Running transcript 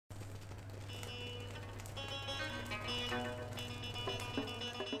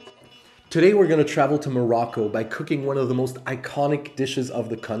Today we're going to travel to Morocco by cooking one of the most iconic dishes of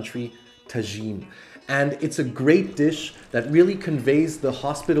the country, tagine. And it's a great dish that really conveys the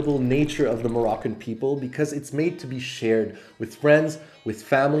hospitable nature of the Moroccan people because it's made to be shared with friends, with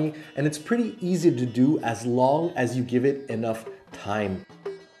family, and it's pretty easy to do as long as you give it enough time.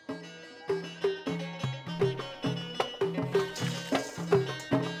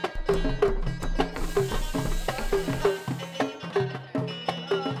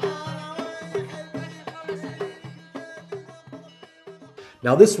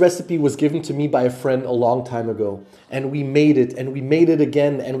 Now this recipe was given to me by a friend a long time ago, and we made it and we made it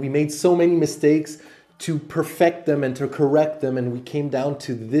again, and we made so many mistakes to perfect them and to correct them, and we came down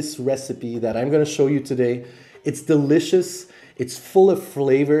to this recipe that I'm going to show you today. It's delicious, it's full of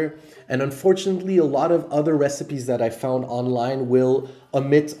flavor, and unfortunately a lot of other recipes that I found online will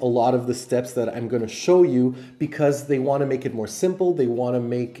omit a lot of the steps that I'm going to show you because they want to make it more simple, they want to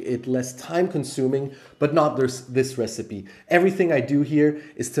make it less time consuming, but not this recipe. Everything I do here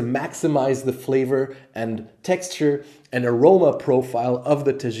is to maximize the flavor and texture and aroma profile of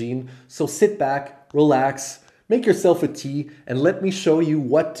the tagine. So sit back, relax, make yourself a tea, and let me show you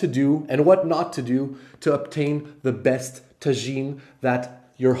what to do and what not to do to obtain the best tagine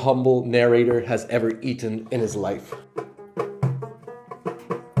that your humble narrator has ever eaten in his life.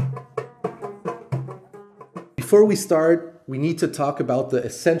 Before we start, we need to talk about the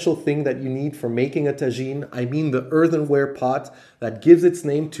essential thing that you need for making a tagine. I mean the earthenware pot that gives its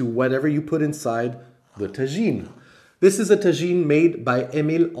name to whatever you put inside, the tagine. This is a tagine made by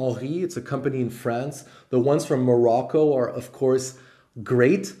Émile Henry. It's a company in France. The ones from Morocco are, of course,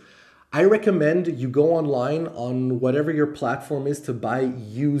 great. I recommend you go online on whatever your platform is to buy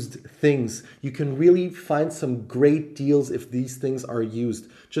used things. You can really find some great deals if these things are used.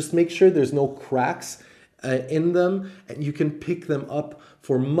 Just make sure there's no cracks in them, and you can pick them up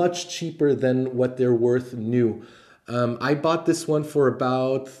for much cheaper than what they're worth new. I bought this one for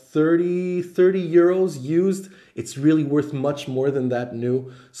about 30 euros used. It's really worth much more than that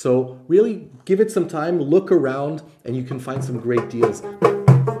new. So really give it some time, look around, and you can find some great deals.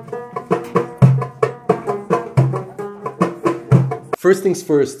 First things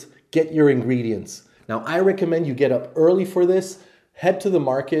first, get your ingredients. Now I recommend you get up early for this, head to the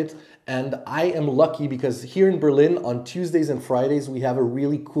market, and I am lucky because here in Berlin on Tuesdays and Fridays we have a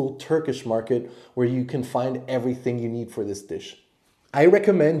really cool Turkish market where you can find everything you need for this dish. I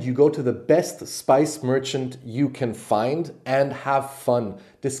recommend you go to the best spice merchant you can find and have fun.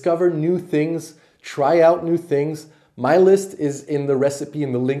 Discover new things, try out new things. My list is in the recipe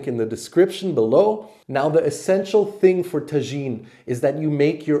in the link in the description below. Now the essential thing for tagine is that you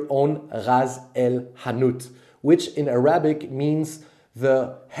make your own ras el hanout, which in Arabic means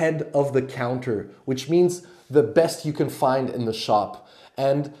the head of the counter, which means the best you can find in the shop.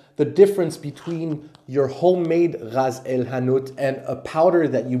 And the difference between your homemade ras el hanout and a powder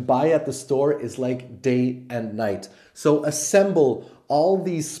that you buy at the store is like day and night. So assemble all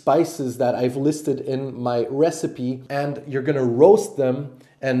these spices that I've listed in my recipe, and you're gonna roast them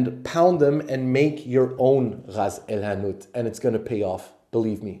and pound them and make your own ras el hanout, and it's gonna pay off,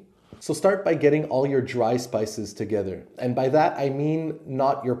 believe me. So start by getting all your dry spices together. And by that, I mean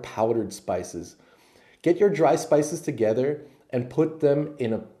not your powdered spices. Get your dry spices together and put them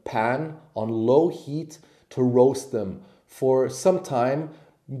in a pan on low heat to roast them for some time,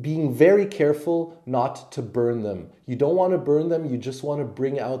 being very careful not to burn them. You don't want to burn them, you just want to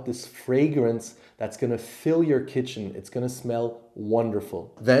bring out this fragrance that's going to fill your kitchen. It's going to smell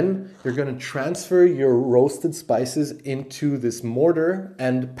wonderful. Then you're going to transfer your roasted spices into this mortar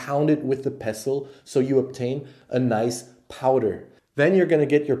and pound it with the pestle so you obtain a nice powder. Then you're going to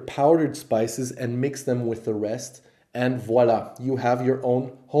get your powdered spices and mix them with the rest, and voila, you have your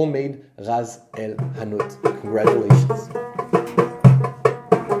own homemade ras el hanout. Congratulations.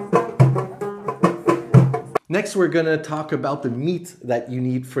 Next, we're gonna talk about the meat that you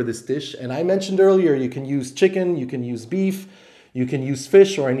need for this dish. And I mentioned earlier, you can use chicken, you can use beef, you can use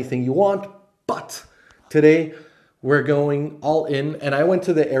fish or anything you want. But today we're going all in, and I went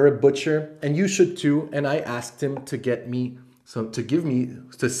to the Arab butcher, and you should too. And I asked him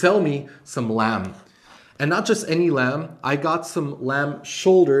to sell me some lamb. And not just any lamb, I got some lamb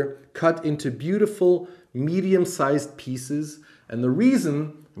shoulder cut into beautiful medium-sized pieces. And the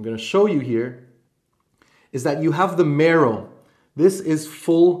reason I'm gonna show you here is that you have the marrow. This is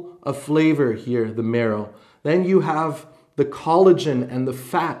full of flavor here, the marrow. Then you have the collagen and the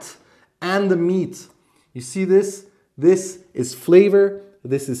fat and the meat. You see this? This is flavor,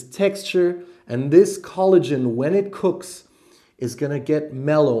 this is texture, and this collagen, when it cooks, is gonna get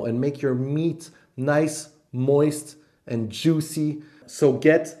mellow and make your meat nice, moist, and juicy. So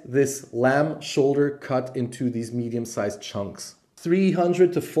get this lamb shoulder cut into these medium-sized chunks.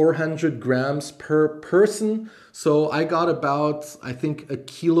 300 to 400 grams per person. So I got about, I think, a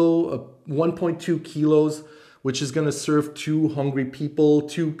kilo, 1.2 kilos, which is gonna serve 2 hungry people,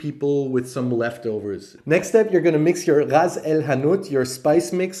 2 people with some leftovers. Next step, you're gonna mix your ras el hanout, your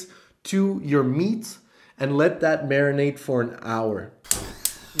spice mix, to your meat and let that marinate for an hour.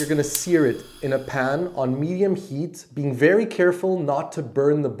 You're gonna sear it in a pan on medium heat, being very careful not to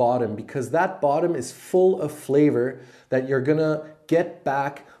burn the bottom because that bottom is full of flavor that you're gonna get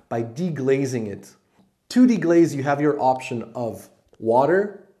back by deglazing it. To deglaze, you have your option of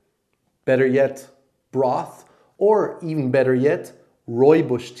water, better yet, broth, or even better yet,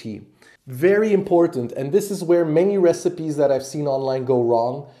 rooibos tea. Very important, and this is where many recipes that I've seen online go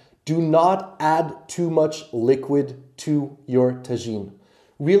wrong. Do not add too much liquid to your tagine.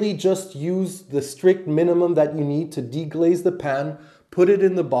 Really just use the strict minimum that you need to deglaze the pan, put it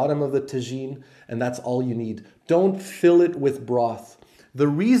in the bottom of the tagine, and that's all you need. Don't fill it with broth. The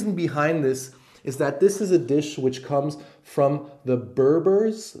reason behind this is that this is a dish which comes from the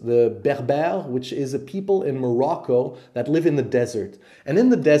Berbers, the Berbères, which is a people in Morocco that live in the desert. And in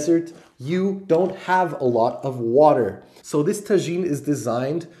the desert, you don't have a lot of water. So this tagine is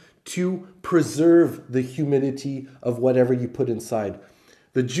designed to preserve the humidity of whatever you put inside.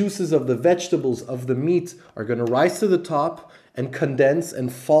 The juices of the vegetables, of the meat, are going to rise to the top and condense and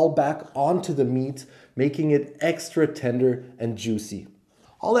fall back onto the meat, making it extra tender and juicy.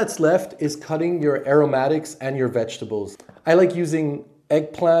 All that's left is cutting your aromatics and your vegetables. I like using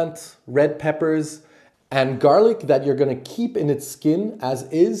eggplant, red peppers, and garlic that you're going to keep in its skin as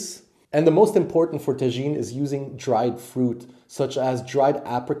is. And the most important for tagine is using dried fruit, such as dried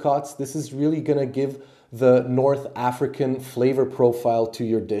apricots. This is really going to give the North African flavor profile to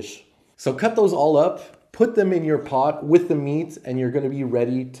your dish. So cut those all up, put them in your pot with the meat, and you're going to be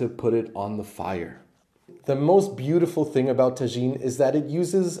ready to put it on the fire. The most beautiful thing about tagine is that it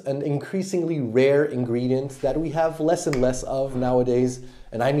uses an increasingly rare ingredient that we have less and less of nowadays,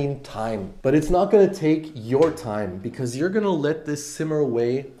 and I mean time. But it's not going to take your time because you're going to let this simmer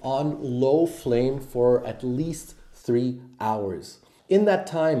away on low flame for at least 3 hours. In that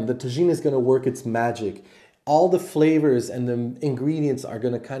time, the tagine is going to work its magic. All the flavors and the ingredients are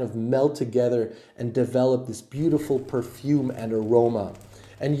going to kind of melt together and develop this beautiful perfume and aroma.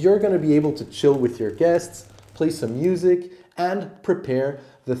 And you're going to be able to chill with your guests, play some music, and prepare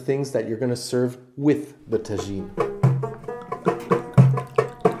the things that you're going to serve with the tagine.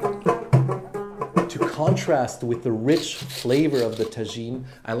 To contrast with the rich flavor of the tagine,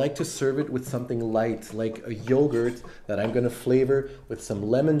 I like to serve it with something light, like a yogurt that I'm going to flavor with some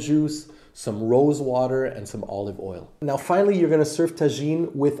lemon juice, some rose water, and some olive oil. Now finally, you're going to serve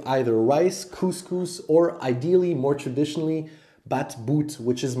tagine with either rice, couscous, or ideally, more traditionally, batbout,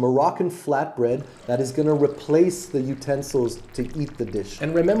 which is Moroccan flatbread that is going to replace the utensils to eat the dish.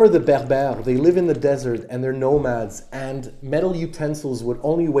 And remember the Berbères, they live in the desert and they're nomads, and metal utensils would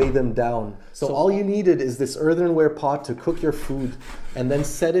only weigh them down. So all you needed is this earthenware pot to cook your food and then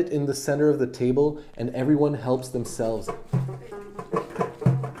set it in the center of the table and everyone helps themselves.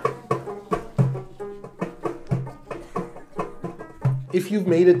 If you've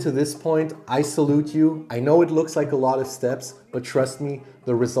made it to this point, I salute you. I know it looks like a lot of steps, but trust me,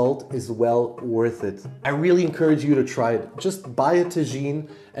 the result is well worth it. I really encourage you to try it. Just buy a tagine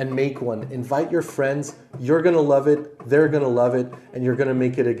and make one. Invite your friends. You're gonna love it, they're gonna love it, and you're gonna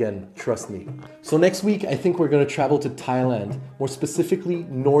make it again, trust me. So next week, I think we're gonna travel to Thailand, more specifically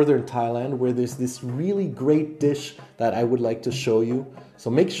northern Thailand, where there's this really great dish that I would like to show you. So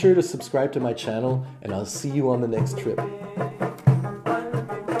make sure to subscribe to my channel, and I'll see you on the next trip.